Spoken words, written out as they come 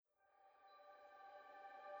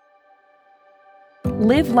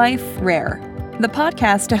Live Life Rare, the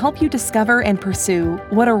podcast to help you discover and pursue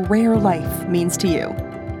what a rare life means to you.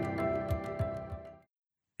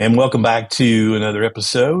 And welcome back to another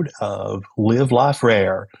episode of Live Life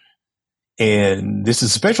Rare. And this is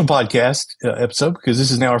a special podcast episode because this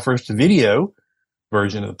is now our first video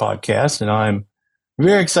version of the podcast. And I'm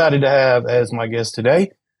very excited to have as my guest today,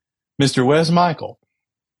 Mr. Wes Michael,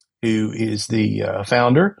 who is the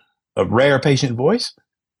founder of Rare Patient Voice.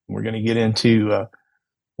 We're going to get into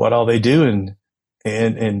what all they do and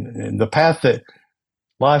the path that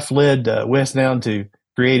life led Wes down to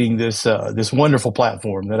creating this wonderful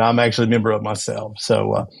platform that I'm actually a member of myself.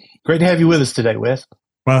 So great to have you with us today, Wes.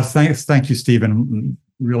 Well, thank you, Stephen. I'm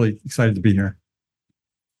really excited to be here.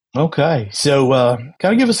 Okay, so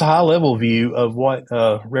kind of give us a high-level view of what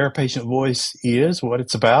Rare Patient Voice is, what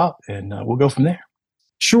it's about, and we'll go from there.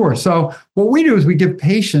 Sure. So what we do is we give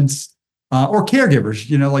patients or caregivers,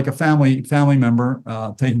 like a family member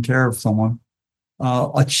taking care of someone,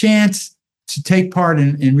 a chance to take part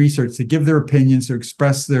in research, to give their opinions, to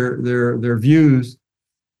express their views,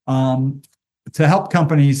 to help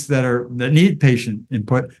companies that need patient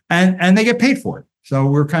input, and they get paid for it. So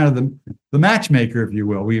we're kind of the matchmaker, if you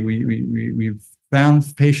will. We've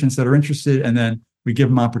found patients that are interested, and then we give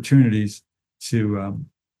them opportunities to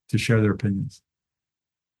share their opinions.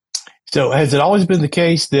 So has it always been the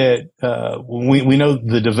case that we know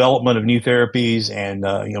the development of new therapies and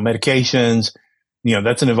medications,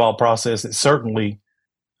 that's an involved process that certainly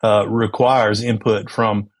requires input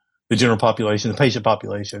from the general population, the patient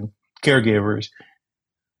population, caregivers.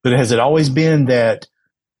 But has it always been that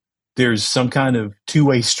there's some kind of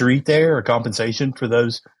two-way street there or compensation for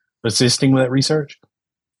those assisting with that research?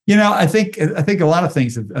 I think a lot of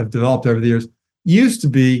things have developed over the years. Used to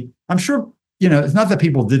be, I'm sure, it's not that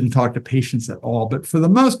people didn't talk to patients at all, but for the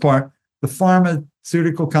most part, the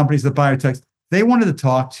pharmaceutical companies, the biotechs, they wanted to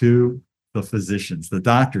talk to the physicians, the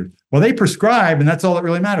doctors. Well, they prescribe, and that's all that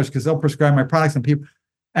really matters because they'll prescribe my products and people.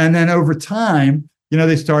 And then over time,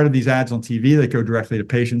 they started these ads on TV that go directly to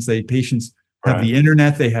patients. Patients have the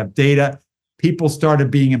internet, they have data. People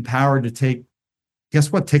started being empowered to take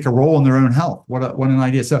a role in their own health. What an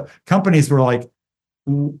idea. So companies were like,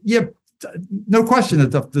 yeah, no question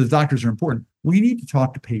that the doctors are important. We need to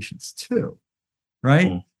talk to patients too, right?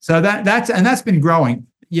 Mm. So that's been growing.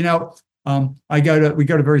 We go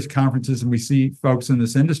to various conferences and we see folks in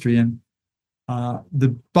this industry, and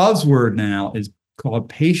the buzzword now is called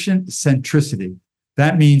patient centricity.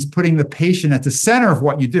 That means putting the patient at the center of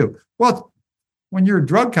what you do. Well, when you're a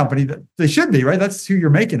drug company, they should be, right? That's who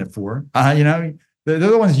you're making it for. They're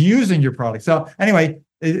the ones using your product. So anyway,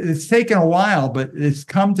 it's taken a while, but it's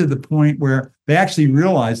come to the point where they actually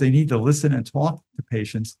realize they need to listen and talk to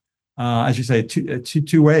patients, as you say,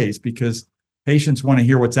 two ways, because patients want to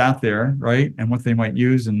hear what's out there, right, and what they might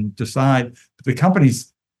use and decide. But the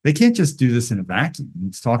companies, they can't just do this in a vacuum.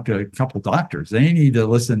 Let's talk to a couple of doctors. They need to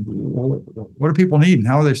listen. What do people need, and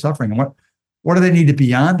how are they suffering, and what do they need to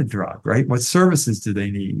beyond the drug, right? What services do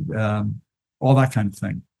they need? All that kind of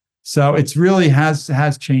thing. So it's really has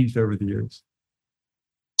changed over the years.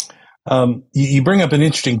 You bring up an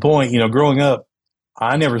interesting point. Growing up,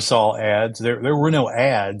 I never saw ads. There were no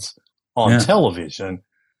ads on television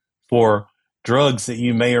for drugs that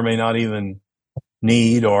you may or may not even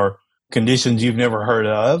need or conditions you've never heard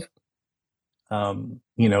of.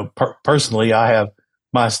 Personally, I have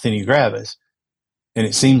myasthenia gravis, and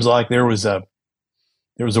it seems like there was a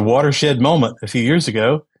watershed moment a few years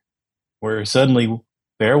ago where suddenly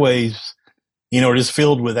the airwaves are just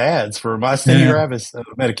filled with ads for myasthenia gravis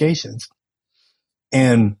medications.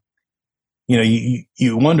 And,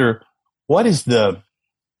 you wonder, what's the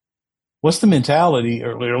mentality,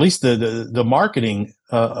 or at least the marketing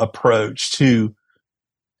approach to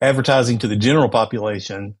advertising to the general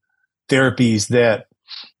population, therapies that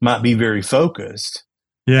might be very focused.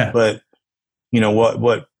 Yeah. But,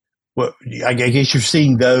 what I guess you're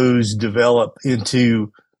seeing those develop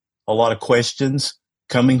into a lot of questions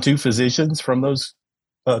coming to physicians from those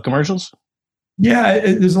commercials? Yeah,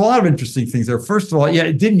 there's a lot of interesting things there. First of all,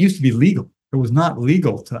 it didn't used to be legal. It was not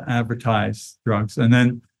legal to advertise drugs. And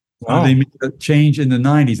then they made a change in the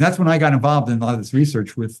 90s. And that's when I got involved in a lot of this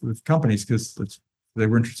research with companies, because they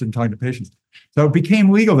were interested in talking to patients. So it became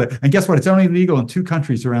legal there. And guess what? It's only legal in 2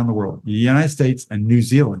 countries around the world, the United States and New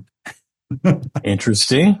Zealand.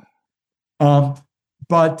 Interesting.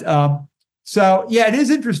 So it is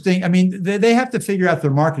interesting. I mean, they have to figure out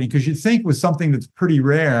their marketing, because you'd think with something that's pretty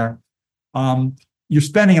rare, you're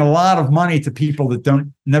spending a lot of money to people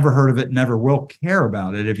that never heard of it, never will care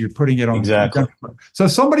about it if you're putting it on. Exactly. So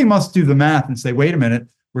somebody must do the math and say, wait a minute,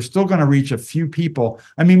 we're still going to reach a few people.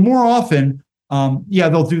 I mean, more often, Yeah,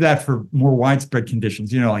 they'll do that for more widespread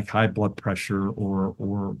conditions, like high blood pressure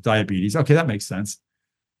or diabetes. Okay, that makes sense.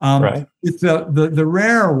 Right. With the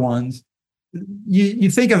rarer ones, you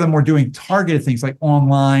think of them more doing targeted things like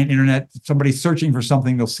online, internet. Somebody's searching for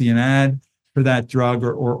something, they'll see an ad for that drug,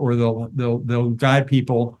 or they'll guide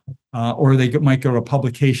people, or they might go to a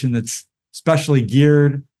publication that's specially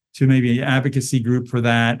geared to maybe an advocacy group for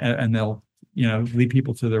that, and they'll lead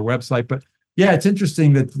people to their website. But yeah, it's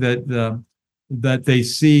interesting that they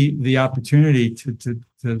see the opportunity to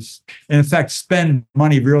in fact spend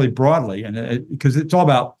money really broadly, and because it's all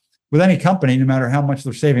about, with any company, no matter how much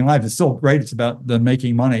they're saving lives, it's still great. It's about them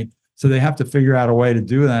making money, so they have to figure out a way to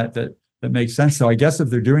do that makes sense. So I guess if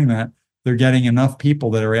they're doing that, they're getting enough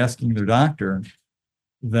people that are asking their doctor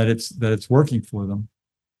that it's working for them.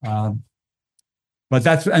 But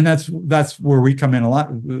that's where we come in a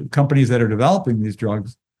lot. Companies that are developing these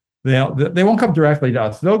drugs, they won't come directly to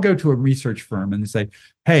us. They'll go to a research firm and say,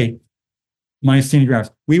 "Hey, myasthenia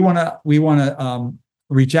gravis, we want to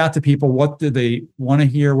reach out to people. What do they want to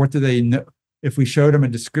hear? What do they know? If we showed them a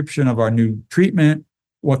description of our new treatment,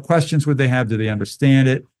 what questions would they have? Do they understand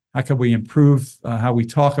it? How can we improve how we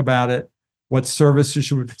talk about it? What services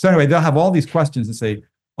should we?" So anyway, they'll have all these questions and say,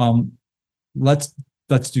 let's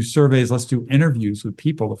do surveys, let's do interviews with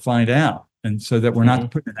people to find out, and so that we're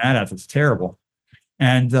not putting an ad out that's terrible.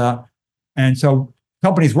 And so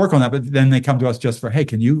companies work on that, but then they come to us just for, "Hey,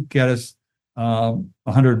 can you get us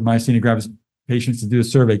 100 myasthenia gravis patients to do a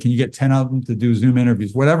survey? Can you get 10 of them to do Zoom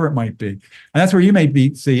interviews?" Whatever it might be. And that's where you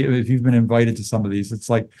may see if you've been invited to some of these. It's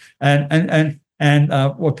like, and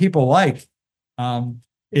what people like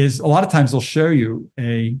is a lot of times they'll show you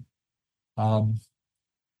a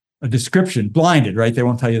description, blinded, right? They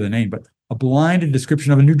won't tell you the name, but a blinded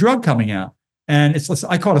description of a new drug coming out. And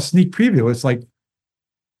I call it a sneak preview. It's like,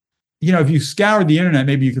 if you scoured the internet,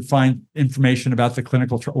 maybe you could find information about the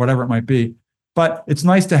clinical trial, whatever it might be. But it's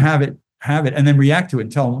nice to have it, and then react to it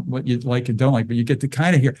and tell them what you like and don't like. But you get to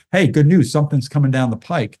kind of hear, "Hey, good news, something's coming down the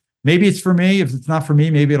pike. Maybe it's for me. If it's not for me,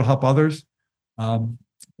 maybe it'll help others."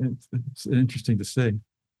 It's interesting to see.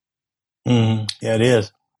 Yeah, it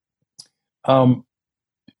is.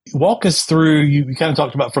 Walk us through, you kind of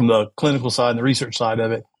talked about from the clinical side and the research side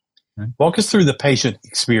of it. Okay. Walk us through the patient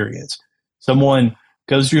experience. Someone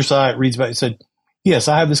goes to your site, reads about it, said, "Yes,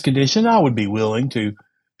 I have this condition. I would be willing to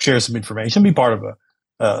share some information, be part of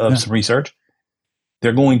some research."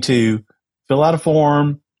 They're going to fill out a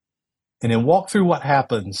form and then walk through what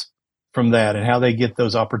happens from that and how they get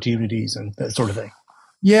those opportunities and that sort of thing.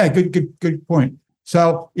 Yeah, good point.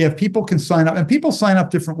 So if people can sign up, and people sign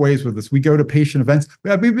up different ways with us. We go to patient events.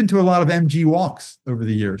 We've been to a lot of MG walks over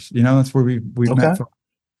the years. That's where we've met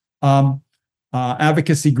from.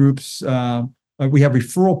 Advocacy groups. We have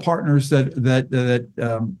referral partners that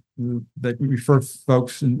refer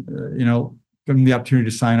folks, and give them the opportunity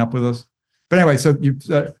to sign up with us. But anyway, so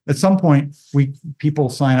at some point people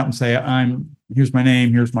sign up and say, "Here's my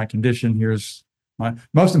name, here's my condition, here's my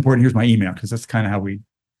most important, here's my email," because that's kind of how we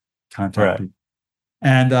contact people.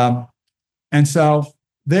 And so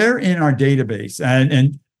they're in our database,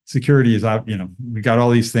 and security is out. We got all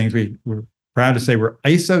these things. We're proud to say we're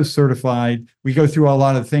ISO certified. We go through a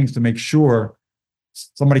lot of things to make sure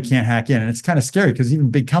somebody can't hack in. And it's kind of scary because even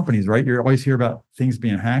big companies, right? You always hear about things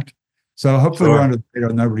being hacked. So hopefully we're under the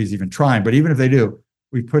radar. Nobody's even trying. But even if they do,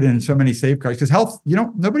 we put in so many safeguards, because health,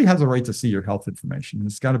 nobody has a right to see your health information.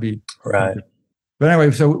 It's got to be right. But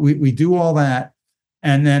anyway, so we do all that,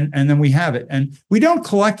 and then we have it. And we don't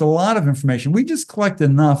collect a lot of information. We just collect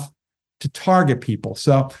enough to target people.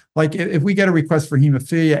 So like if we get a request for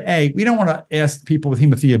hemophilia A, we don't want to ask people with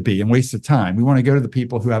hemophilia B and waste their time. We want to go to the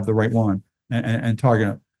people who have the right one and target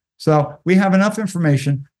them. So we have enough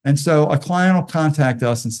information. And so a client will contact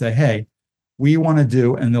us and say, "Hey, we want to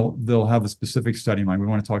do," and they'll have a specific study in mind. We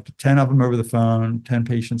want to talk to 10 of them over the phone, 10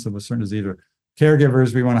 patients of a certain disease, or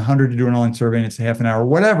caregivers. We want 100 to do an online survey, and it's half an hour,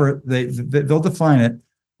 whatever. They'll define it.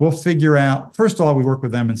 We'll figure out, first of all, we work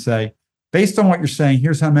with them and say, based on what you're saying,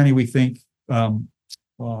 here's how many we think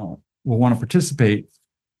will want to participate.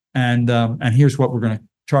 And here's what we're going to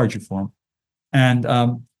charge you for them.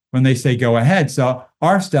 And when they say go ahead, so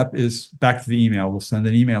our step is back to the email. We'll send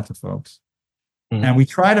an email to folks. Mm-hmm. And we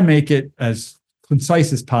try to make it as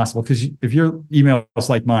concise as possible, because if your email is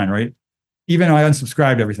like mine, right? Even though I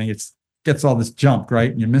unsubscribed everything, it gets all this junk,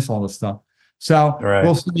 right? And you miss all this stuff. So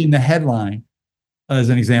We'll see in the headline, as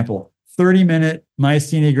an example, 30-minute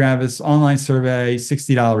myasthenia gravis online survey,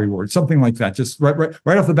 $60 reward, something like that. Just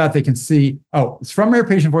right off the bat, they can see, oh, it's from Rare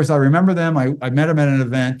Patient Voice. I remember them. I met them at an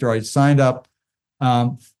event, or I signed up,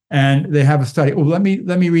 and they have a study. Oh, let me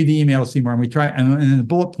read the email to see more. And we try, and in the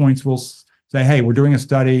bullet points, we'll say, hey, we're doing a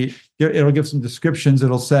study. It'll give some descriptions.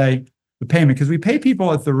 It'll say the payment, because we pay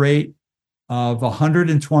people at the rate of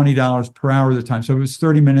 $120 per hour of the time. So if it was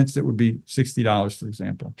 30 minutes, it would be $60, for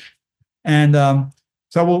example. And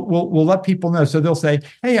so we'll let people know. So they'll say,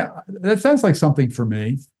 hey, that sounds like something for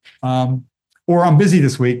me. Or I'm busy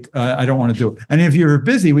this week. I don't want to do it. And if you're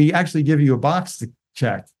busy, we actually give you a box to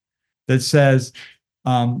check that says,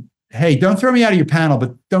 hey, don't throw me out of your panel,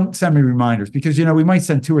 but don't send me reminders, because, we might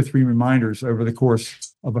send 2 or 3 reminders over the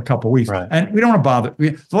course of a couple of weeks. Right. And we don't want to bother.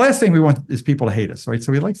 The last thing we want is people to hate us, right?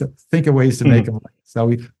 So we like to think of ways to make them.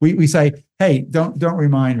 So we say, hey, don't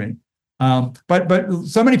remind me. But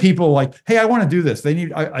so many people like, hey, I want to do this.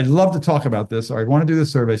 I'd love to talk about this, or I want to do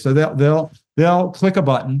this survey. So they'll click a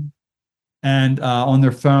button and on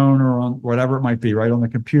their phone or on whatever it might be, right on the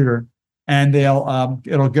computer, and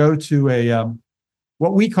it'll go to a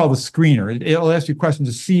what we call the screener. It'll ask you questions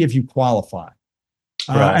to see if you qualify.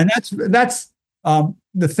 Right. And that's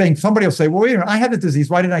the thing. Somebody will say, well, wait a minute, I had the disease.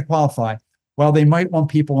 Why didn't I qualify? Well, they might want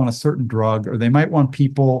people on a certain drug, or they might want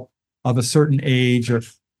people of a certain age, or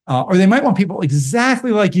they might want people exactly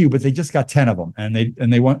like you, but they just got 10 of them, and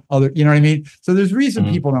they want other, you know what I mean? So there's reason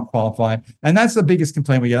people don't qualify. And that's the biggest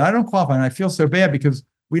complaint we get. I don't qualify. And I feel so bad, because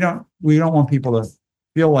we don't want people to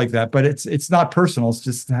feel like that, but it's not personal. It's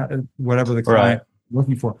just whatever the client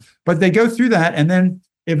looking for. But they go through that, and then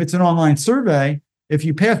if it's an online survey, if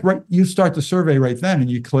you pass, right, you start the survey right then, and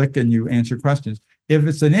you click and you answer questions. If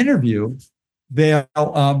it's an interview,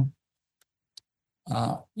 they'll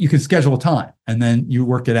you can schedule a time, and then you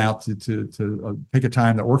work it out to pick a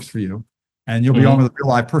time that works for you, and you'll be on with a real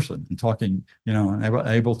live person and talking, and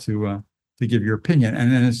able to give your opinion.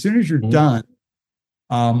 And then as soon as you're done,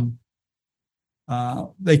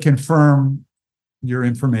 they confirm your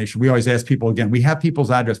information. We always ask people again. We have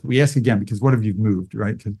people's address, but we ask again, because what if you've moved,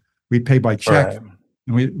 right? Because we pay by check,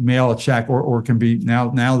 and we mail a check, or it can be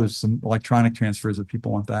now there's some electronic transfers. If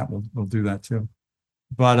people want that, we'll do that too.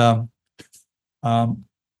 But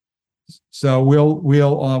so we'll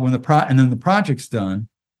when the project's done,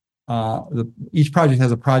 each project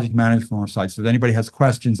has a project manager from our site. So if anybody has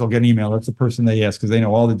questions, they'll get an email. That's the person they ask, because they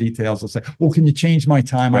know all the details. They'll say, well, can you change my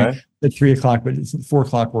time? I at 3:00, but it's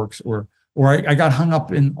 4:00 works, or I got hung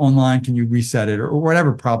up online. Can you reset it, or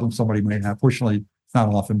whatever problem somebody might have? Fortunately, it's not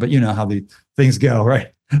often, but you know how the things go,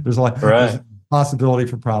 right? There's a lot, there's a possibility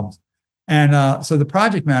for problems. And so the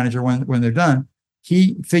project manager, when they're done,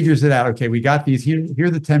 he figures it out. Okay, we got these. Here are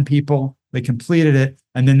the 10 people. They completed it,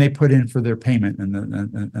 and then they put in for their payment, and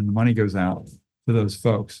the money goes out to those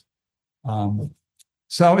folks.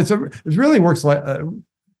 So it really works like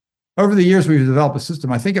over the years we've developed a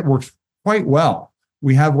system. I think it works quite well.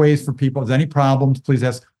 We have ways for people. If there's any problems, please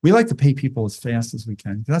ask. We like to pay people as fast as we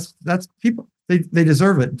can. That's people. They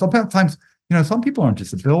deserve it. Sometimes, some people are on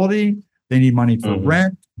disability. They need money for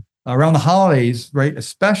rent. Around the holidays, right?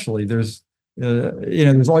 Especially, there's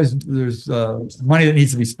there's always money that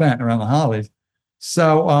needs to be spent around the holidays.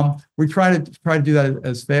 So we try to do that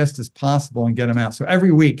as fast as possible and get them out. So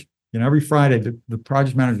every week, every Friday, the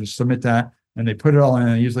project managers submit that, and they put it all in.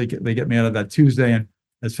 And usually they get me out of that Tuesday, and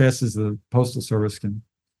as fast as the postal service can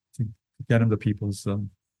to get them to people's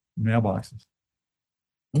mailboxes.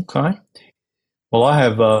 Okay. Well,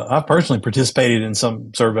 I've personally participated in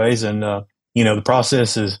some surveys, and the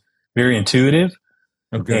process is very intuitive.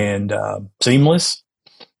 Okay. And seamless.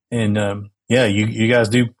 And you guys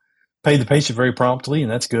do pay the patient very promptly,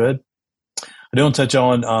 and that's good. I do want to touch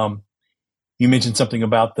on, you mentioned something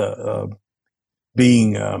about the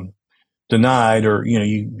being denied, or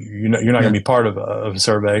you're not going to be part of a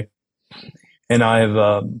survey. And I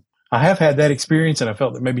have had that experience, and I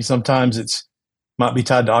felt that maybe sometimes it's might be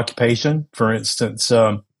tied to occupation. For instance,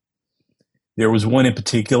 there was one in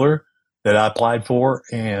particular that I applied for,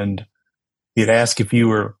 and it asked if you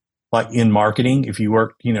were like in marketing, if you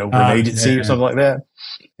worked, for an agency or something like that.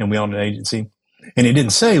 And we owned an agency, and it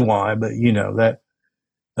didn't say why, but that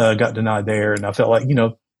got denied there. And I felt like,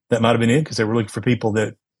 that might've been it, because they were looking for people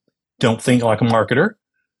that don't think like a marketer.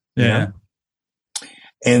 Yeah.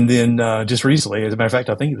 And then just recently, as a matter of fact,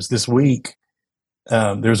 I think it was this week,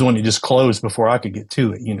 there was one that just closed before I could get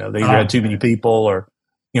to it. They either had too many people, or,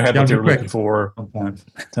 had what they were looking for. Sometimes.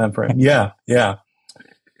 Time frame. Yeah. Yeah.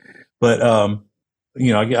 But,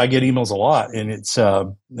 I get emails a lot, and it's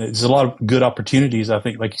a lot of good opportunities, I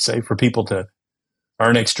think, like you say, for people to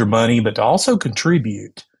earn extra money, but to also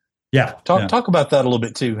contribute. Yeah. Talk about that a little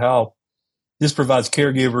bit too, how this provides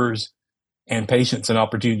caregivers and patients an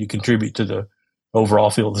opportunity to contribute to the overall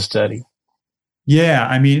field of the study. Yeah.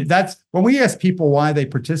 I mean, that's when we ask people why they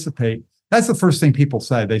participate, that's the first thing people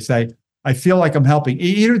say. They say, I feel like I'm helping.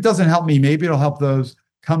 Either it doesn't help me, maybe it'll help those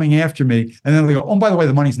coming after me. And then they go, oh, by the way,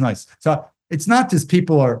 the money's nice. So it's not just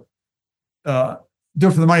people are do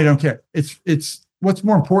it for the money, don't care. It's what's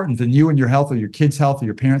more important than you and your health or your kids' health or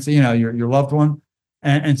your parents, your loved one.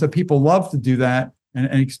 And so people love to do that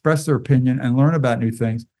and express their opinion and learn about new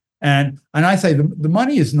things. And I say the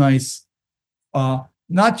money is nice,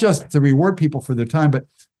 not just to reward people for their time, but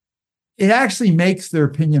it actually makes their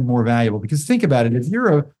opinion more valuable. Because think about it, if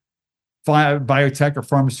you're a biotech or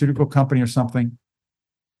pharmaceutical company or something,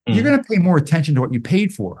 you're going to pay more attention to what you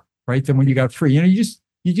paid for, right? Than when you got free. You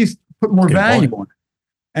just put more value on it.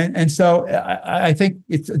 And so I think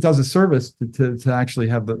it does a service to actually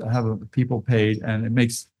have the people paid, and it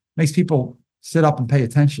makes people sit up and pay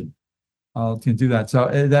attention to do that. So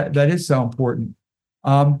that is so important.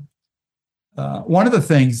 One of the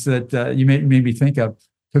things that you made me think of,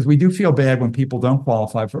 because we do feel bad when people don't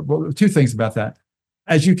qualify for. Well, two things about that.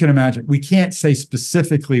 As you can imagine, we can't say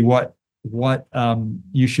specifically what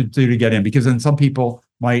you should do to get in, because then some people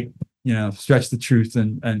might stretch the truth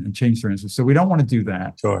and change their answers. So we don't want to do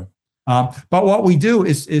that. Sure. But what we do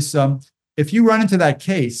is if you run into that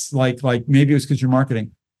case, like maybe it was because you're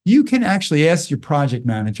marketing, you can actually ask your project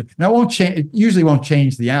manager. Now, it usually won't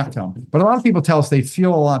change the outcome, but a lot of people tell us they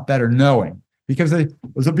feel a lot better knowing, because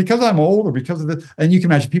I'm old or because of this. And you can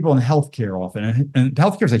imagine people in healthcare often, and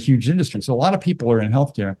healthcare is a huge industry. So a lot of people are in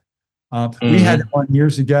healthcare. We had one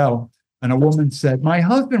years ago, and a woman said, my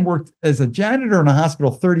husband worked as a janitor in a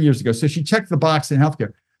hospital 30 years ago. So she checked the box in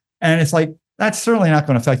healthcare. And it's like, that's certainly not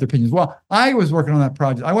going to affect their opinions. Well, I was working on that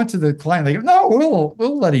project. I went to the client. They go, no,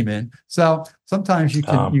 we'll let him in. So sometimes you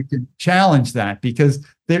can challenge that, because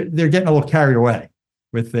they're getting a little carried away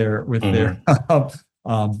with their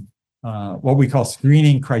what we call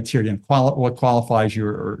screening criteria, and what qualifies you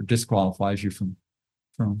or disqualifies you from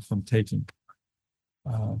taking.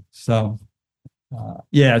 So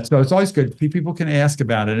it's always good. People can ask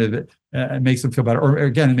about it. It makes them feel better. Or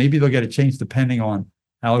again, maybe they'll get it changed depending on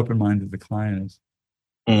how open-minded the client is.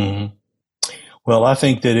 Mm-hmm. Well, I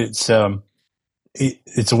think that it's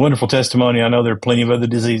a wonderful testimony. I know there are plenty of other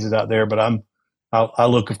diseases out there, but I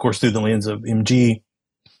look, of course, through the lens of MG.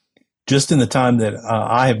 Just in the time that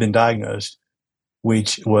I have been diagnosed,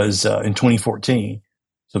 which was in 2014,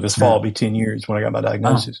 so this fall will be 10 years when I got my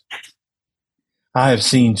diagnosis. Wow. I have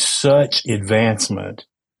seen such advancement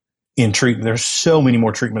in treatment. There's so many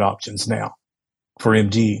more treatment options now for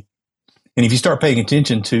MG. And if you start paying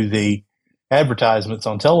attention to the advertisements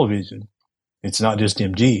on television, it's not just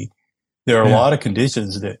MG. There are a lot of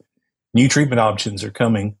conditions that new treatment options are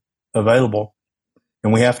coming available.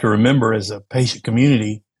 And we have to remember, as a patient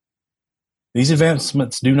community, these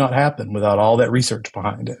advancements do not happen without all that research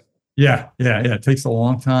behind it. Yeah. It takes a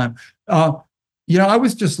long time. I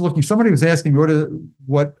was just looking. Somebody was asking me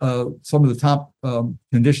what some of the top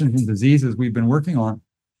conditions and diseases we've been working on,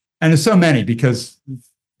 and there's so many, because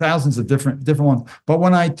thousands of different ones. But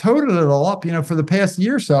when I totaled it all up, for the past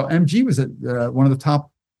year or so, MG was at one of the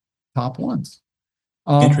top ones.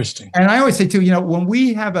 Interesting. And I always say too, when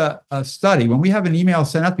we have a study, when we have an email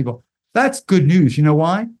sent out to people, that's good news. You know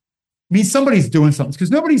why? It means somebody's doing something,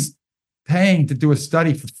 because nobody's paying to do a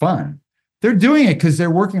study for fun. They're doing it because they're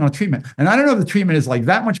working on treatment. And I don't know if the treatment is like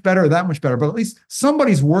that much better or that much better, but at least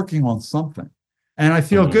somebody's working on something. And I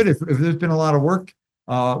feel good if there's been a lot of work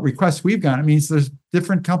requests we've gotten. It means there's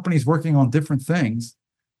different companies working on different things.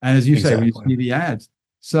 And as you say, we see the ads.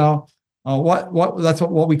 So that's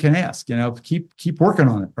what we can ask, keep working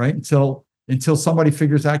on it, right? Until somebody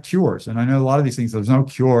figures out cures. And I know a lot of these things, there's no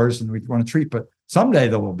cures and we want to treat, but someday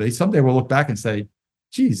there will be. Someday we'll look back and say,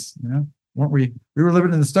 geez, weren't we were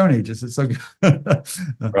living in the Stone Ages. It's so good.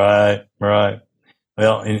 Right.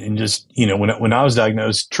 Well, and just, when I was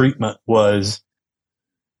diagnosed, treatment was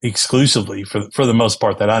exclusively, for the most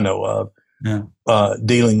part that I know of,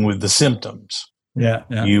 dealing with the symptoms. Yeah.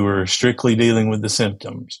 You were strictly dealing with the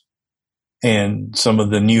symptoms. And some of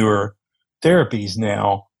the newer therapies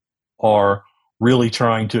now are really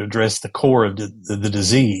trying to address the core of the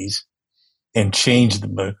disease and change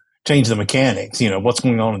the mechanics, what's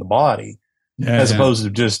going on in the body, as opposed to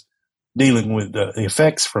just dealing with the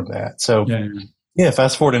effects from that. So,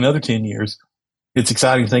 fast forward another 10 years, it's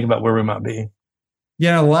exciting to think about where we might be.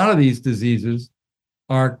 Yeah, a lot of these diseases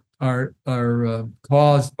are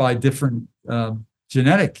caused by different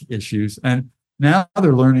genetic issues, and now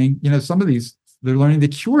they're learning. Some of these, they're learning to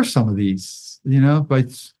cure some of these.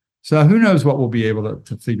 So who knows what we'll be able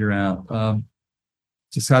to figure out.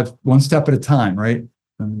 Just have one step at a time, right?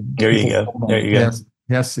 And there you go.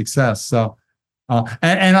 Past success. So,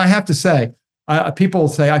 and I have to say, people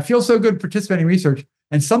say, I feel so good participating in research.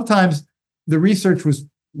 And sometimes the research was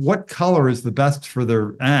what color is the best for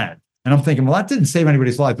their ad. And I'm thinking, well, that didn't save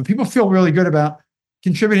anybody's life, but people feel really good about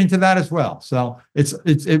contributing to that as well. So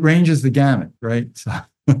it ranges the gamut, right? So.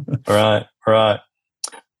 Right.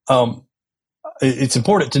 It's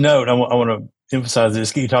important to note, I want to emphasize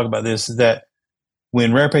this, can you talk about this, that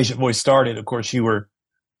when Rare Patient Voice started, of course, you were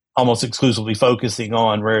almost exclusively focusing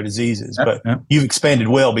on rare diseases, but you've expanded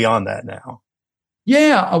well beyond that now.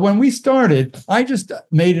 Yeah, when we started, I just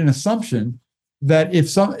made an assumption that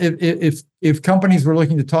if companies were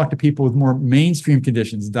looking to talk to people with more mainstream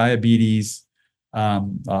conditions, diabetes,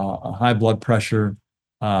 high blood pressure,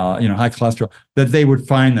 high cholesterol, that they would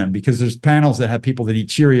find them, because there's panels that have people that eat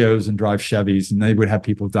Cheerios and drive Chevys, and they would have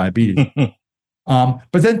people with diabetes. But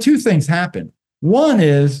then two things happen. One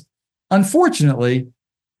is, unfortunately,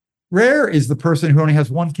 rare is the person who only has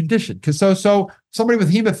one condition. Because so somebody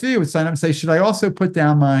with hemophilia would sign up and say, should I also put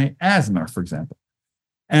down my asthma, for example?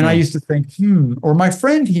 And I used to think, or my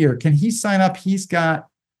friend here, can he sign up? He's got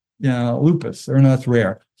lupus, or no, that's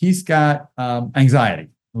rare. He's got anxiety,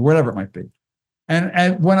 or whatever it might be.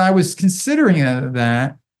 And when I was considering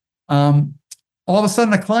that, all of a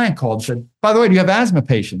sudden a client called and said, by the way, do you have asthma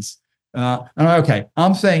patients? And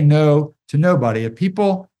I'm saying no to nobody. If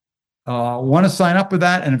people want to sign up with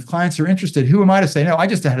that, and if clients are interested, who am I to say no? I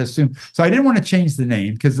just had to assume. So I didn't want to change the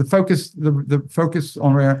name, because the focus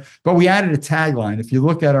on rare, but we added a tagline. If you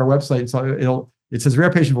look at our website, it says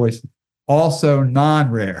Rare Patient Voice, also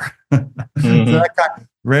non-rare. So that got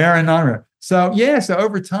rare and non-rare. So so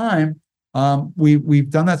over time, we've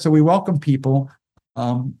done that. So we welcome people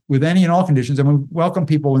with any and all conditions, and we welcome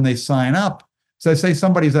people when they sign up. So say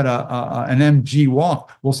somebody's at an MG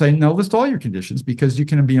walk, we'll say, no, list all your conditions, because you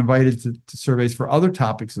can be invited to surveys for other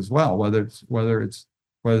topics as well, whether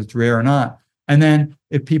it's rare or not. And then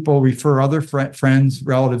if people refer other friends,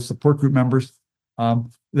 relatives, support group members,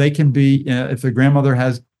 they can be, if their grandmother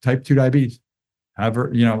has type 2 diabetes, have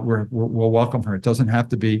her, we'll welcome her. It doesn't have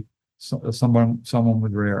to be someone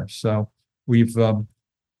with rare. So we've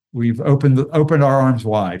opened our arms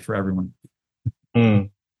wide for everyone.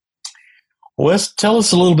 Wes, tell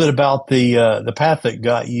us a little bit about the path that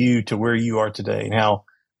got you to where you are today, and how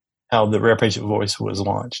the Rare Patient Voice was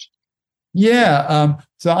launched. Yeah,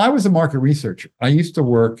 so I was a market researcher. I used to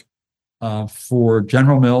work for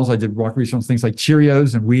General Mills. I did market research on things like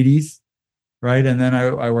Cheerios and Wheaties, right? And then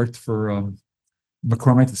I worked for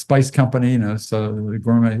McCormick, the spice company, so the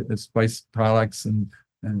gourmet spice products and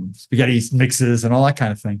spaghetti mixes and all that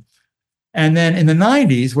kind of thing. And then in the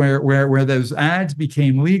 90s, where those ads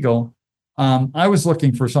became legal, I was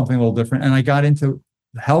looking for something a little different, and I got into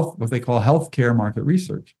what they call healthcare market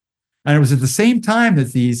research. And it was at the same time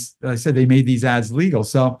that they made these ads legal.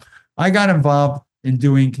 So I got involved in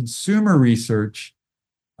doing consumer research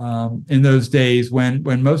in those days when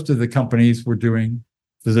most of the companies were doing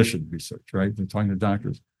physician research, right? They're talking to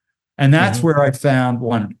doctors. And that's where I found,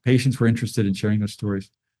 one, patients were interested in sharing their stories.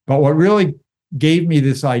 But what really gave me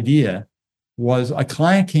this idea was a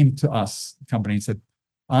client came to us, the company, and said,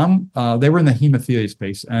 they were in the hemophilia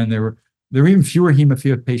space, and there were even fewer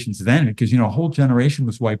hemophilia patients then, because a whole generation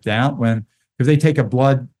was wiped out because they take a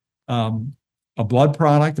blood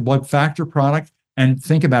product, a blood factor product, and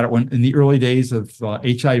think about it, when in the early days of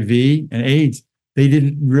HIV and AIDS, they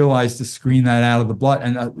didn't realize to screen that out of the blood,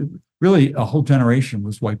 and really a whole generation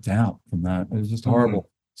was wiped out from that. It was just a horrible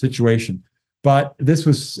situation. But this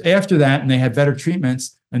was after that, and they had better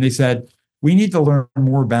treatments, and they said, we need to learn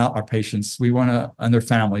more about our patients. We want to, and their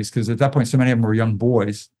families, because at that point, so many of them were young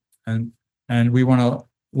boys, and we want to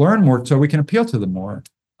learn more so we can appeal to them more.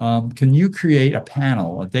 Can you create a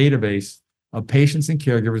panel, a database of patients and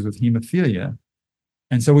caregivers with hemophilia?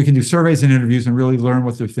 And so we can do surveys and interviews and really learn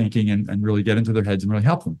what they're thinking and really get into their heads and really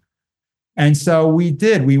help them. And so we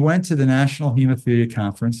did. We went to the National Hemophilia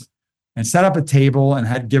Conference and set up a table and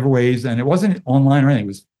had giveaways. And it wasn't online or anything. It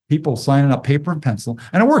was people signing up paper and pencil.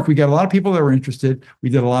 And it worked. We got a lot of people that were interested. We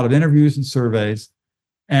did a lot of interviews and surveys.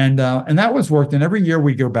 And that was worked. And every year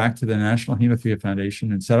we go back to the National Hemophilia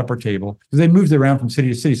Foundation and set up our table, because they moved around from city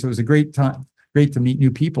to city. So it was a great to meet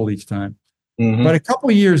new people each time. But a couple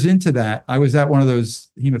of years into that, I was at one of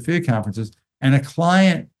those hemophilia conferences, and a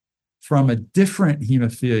client from a different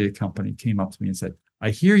hemophilia company came up to me and said,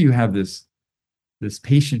 I hear you have this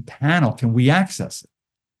patient panel. Can we access it?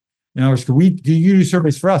 In other words, do you do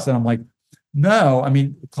surveys for us? And I'm like, no, I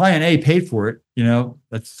mean, client A paid for it.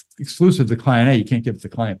 That's exclusive to client A. You can't give it to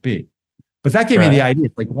client B. But that gave me the idea.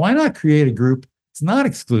 It's like, why not create a group? It's not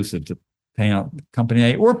exclusive to paying out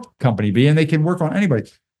company A or company B, and they can work on anybody.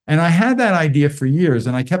 And I had that idea for years,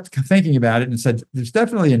 and I kept thinking about it and said, there's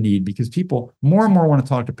definitely a need, because people more and more want to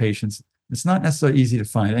talk to patients. It's not necessarily easy to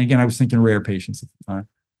find. And again, I was thinking rare patients at the time.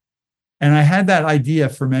 And I had that idea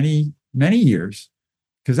for many, many years,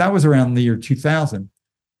 because that was around the year 2000.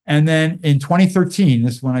 And then in 2013,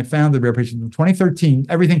 this is when I founded Rare Patients. In 2013,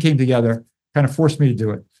 everything came together, kind of forced me to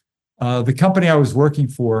do it. The company I was working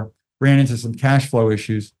for ran into some cash flow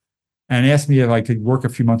issues and asked me if I could work a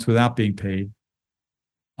few months without being paid.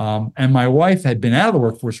 And my wife had been out of the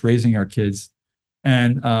workforce raising our kids,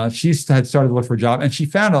 and she had started to look for a job, and she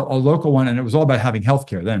found a local one, and it was all about having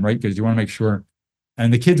healthcare then, right? Because you want to make sure.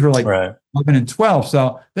 And the kids were like 11 and 12,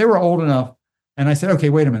 so they were old enough. And I said, okay,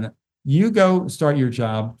 wait a minute. You go start your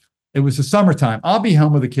job. It was the summertime. I'll be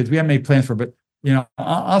home with the kids. We haven't made plans for it, but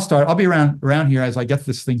I'll start. I'll be around here as I get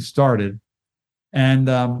this thing started. And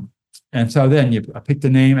so then I picked a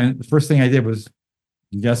name, and the first thing I did was,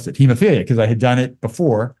 you guessed it, hemophilia, because I had done it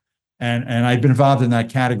before, and I'd been involved in that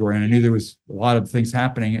category, and I knew there was a lot of things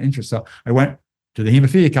happening and interest. So I went to the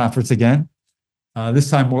hemophilia conference again, this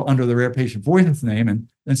time more under the Rare Patient Voice name,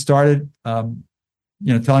 and started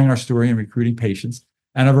telling our story and recruiting patients.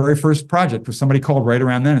 And our very first project was somebody called right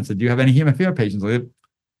around then and said, do you have any hemophilia patients? Like,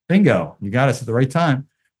 bingo, you got us at the right time.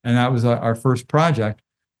 And that was our first project.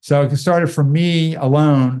 So it started from me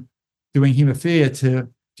alone doing hemophilia to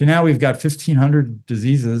now we've got 1,500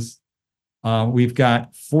 diseases. We've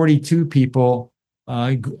got 42 people,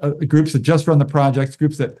 groups that just run the projects,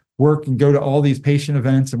 groups that work and go to all these patient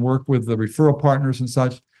events and work with the referral partners and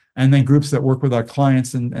such, and then groups that work with our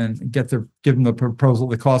clients and give them the proposal,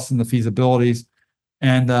 the costs and the feasibilities.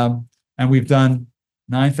 And we've done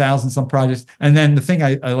 9,000 some projects. And then the thing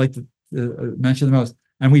I like to mention the most,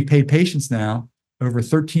 and we paid patients now over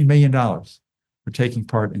 $13 million for taking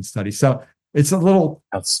part in studies. So it's a little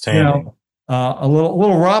outstanding, a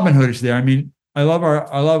little Robin Hoodish there. I mean, I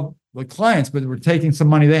love the clients, but we're taking some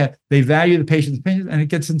money they value the patient's opinion, and it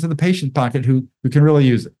gets into the patient pocket who can really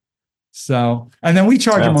use it. So, and then we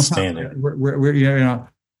charge them on top. We're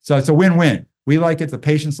so it's a win-win. We like it, the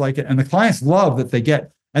patients like it, and the clients love that they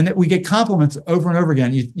get, and that we get compliments over and over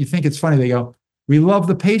again. You think it's funny. They go, we love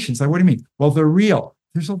the patients. Like, what do you mean? Well, they're real.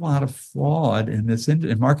 There's a lot of fraud in this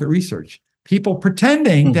in market research. People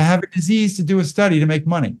pretending to have a disease to do a study to make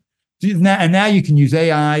money. And now you can use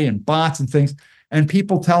AI and bots and things. And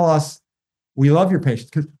people tell us, we love your patients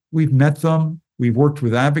because we've met them. We've worked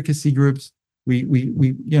with advocacy groups. We're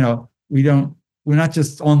not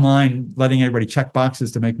just online letting everybody check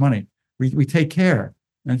boxes to make money. We take care.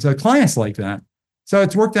 And so clients like that. So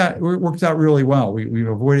it's worked out really well. We've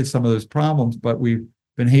avoided some of those problems, but we've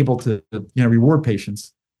been able to reward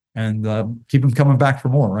patients and keep them coming back for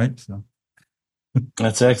more, right? So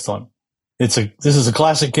that's excellent. This is a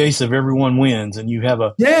classic case of everyone wins, and you have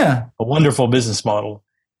a wonderful business model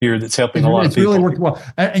here that's helping a lot of people. It's really worked well.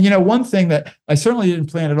 And one thing that I certainly didn't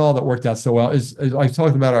plan at all that worked out so well is I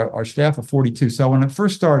talked about our staff of 42. So when it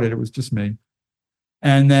first started, it was just me.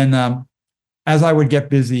 And then as I would get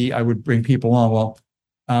busy, I would bring people on. Well,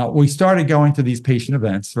 we started going to these patient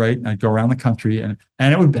events, right? I'd go around the country, and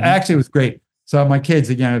it would actually, it was great. So my kids,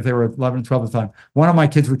 again, if they were 11 and 12 at the time, one of my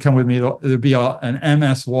kids would come with me. There'd be an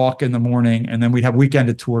MS walk in the morning, and then we'd have weekend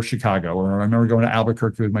to tour Chicago. Or I remember going to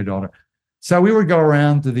Albuquerque with my daughter. So we would go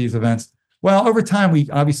around to these events. Well, over time, we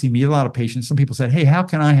obviously meet a lot of patients. Some people said, hey, how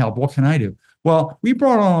can I help? What can I do? Well, we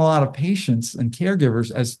brought on a lot of patients and caregivers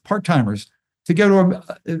as part-timers to go to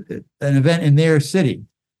an event in their city.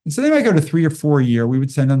 And so they might go to 3 or 4 a year. We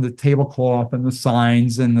would send them the tablecloth and the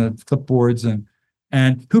signs and the clipboards,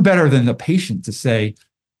 and who better than the patient to say,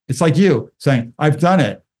 it's like you saying, I've done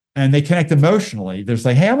it. And they connect emotionally. They're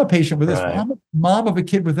like, hey, I'm a patient with this. Right. I'm a mom of a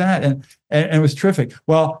kid with that. And it was terrific.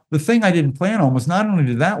 Well, the thing I didn't plan on was not only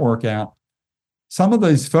did that work out, some of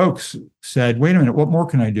those folks said, wait a minute, what more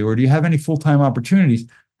can I do? Or do you have any full-time opportunities?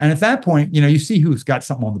 And at that point, you see who's got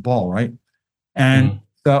something on the ball, right? And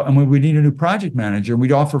so, and we need a new project manager, and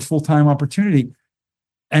we'd offer full-time opportunity.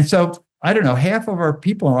 And so, I don't know, half of our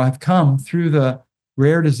people have come through the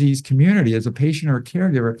rare disease community as a patient or a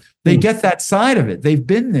caregiver. They get that side of it. They've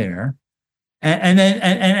been there. And then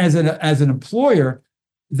as an employer,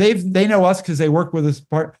 they know us because they work with us.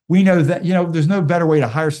 We know that, there's no better way to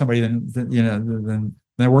hire somebody than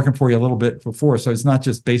they're working for you a little bit before. So it's not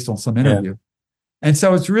just based on some interview. Yeah. And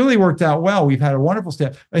so it's really worked out well. We've had a wonderful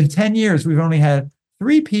staff. In 10 years, we've only had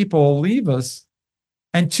 3 people leave us,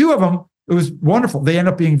 and 2 of them, it was wonderful. They end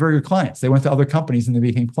up being very good clients. They went to other companies and they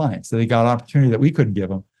became clients. So they got an opportunity that we couldn't give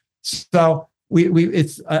them. So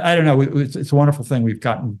it's I don't know. It's a wonderful thing. We've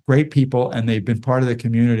gotten great people, and they've been part of the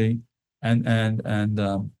community, and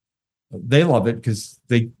they love it because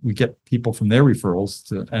we get people from their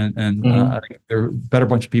referrals I think they're a better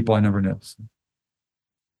bunch of people I never knew. So.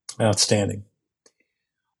 Outstanding.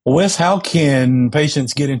 Well, Wes, how can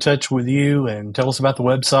patients get in touch with you and tell us about the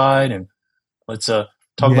website, and let's talk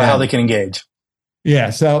about how they can engage?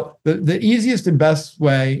 Yeah. So the easiest and best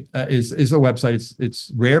way is a website.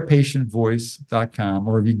 It's rarepatientvoice.com,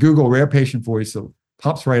 or if you Google Rare Patient Voice, it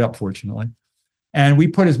pops right up, fortunately. And we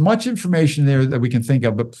put as much information there that we can think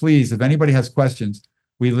of. But please, if anybody has questions,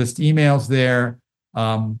 we list emails there.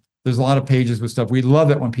 There's a lot of pages with stuff. We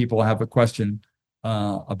love it when people have a question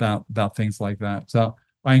about things like that. So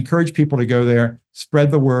I encourage people to go there,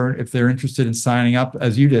 spread the word. If they're interested in signing up,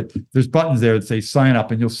 as you did, there's buttons there that say sign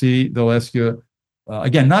up, and you'll see they'll ask you,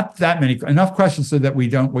 again, not that many, enough questions so that we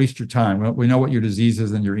don't waste your time. We know what your disease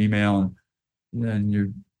is and your email and your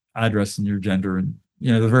address and your gender and,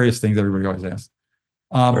 the various things everybody always asks.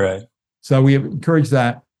 Right. So we encourage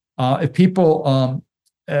that. If people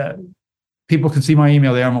can see my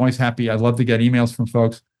email there, I'm always happy. I love to get emails from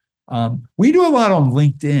folks. We do a lot on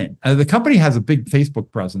LinkedIn. The company has a big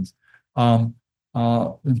Facebook presence. And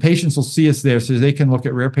patients will see us there so they can look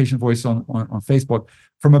at Rare Patient Voice on Facebook.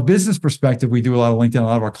 From a business perspective, we do a lot of LinkedIn. A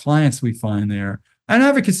lot of our clients we find there, and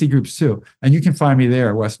advocacy groups too. And you can find me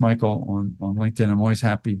there, Wes Michael, on LinkedIn. I'm always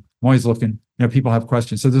happy. I'm always looking. People have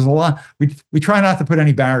questions. So there's a lot. We try not to put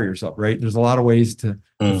any barriers up, right? There's a lot of ways to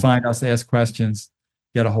find us, ask questions,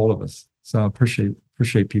 get a hold of us. So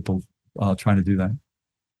appreciate people trying to do that.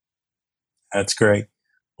 That's great.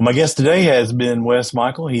 Well, my guest today has been Wes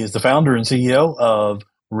Michael. He is the founder and CEO of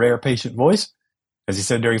Rare Patient Voice. As he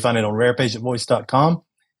said there, you find it on rarepatientvoice.com,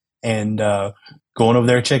 and go on over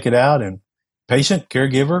there, check it out. And patient,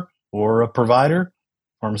 caregiver, or a provider,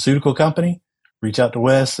 pharmaceutical company, reach out to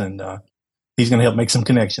Wes, and he's going to help make some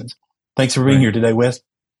connections. Thanks for being here today, Wes.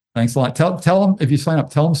 Thanks a lot. Tell him, if you sign up,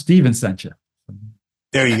 tell him Steven sent you.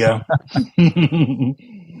 There you go.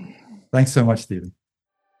 Thanks so much, Steven.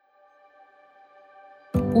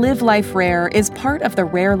 Live Life Rare is part of the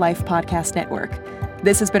Rare Life Podcast Network.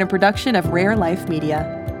 This has been a production of Rare Life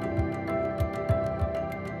Media.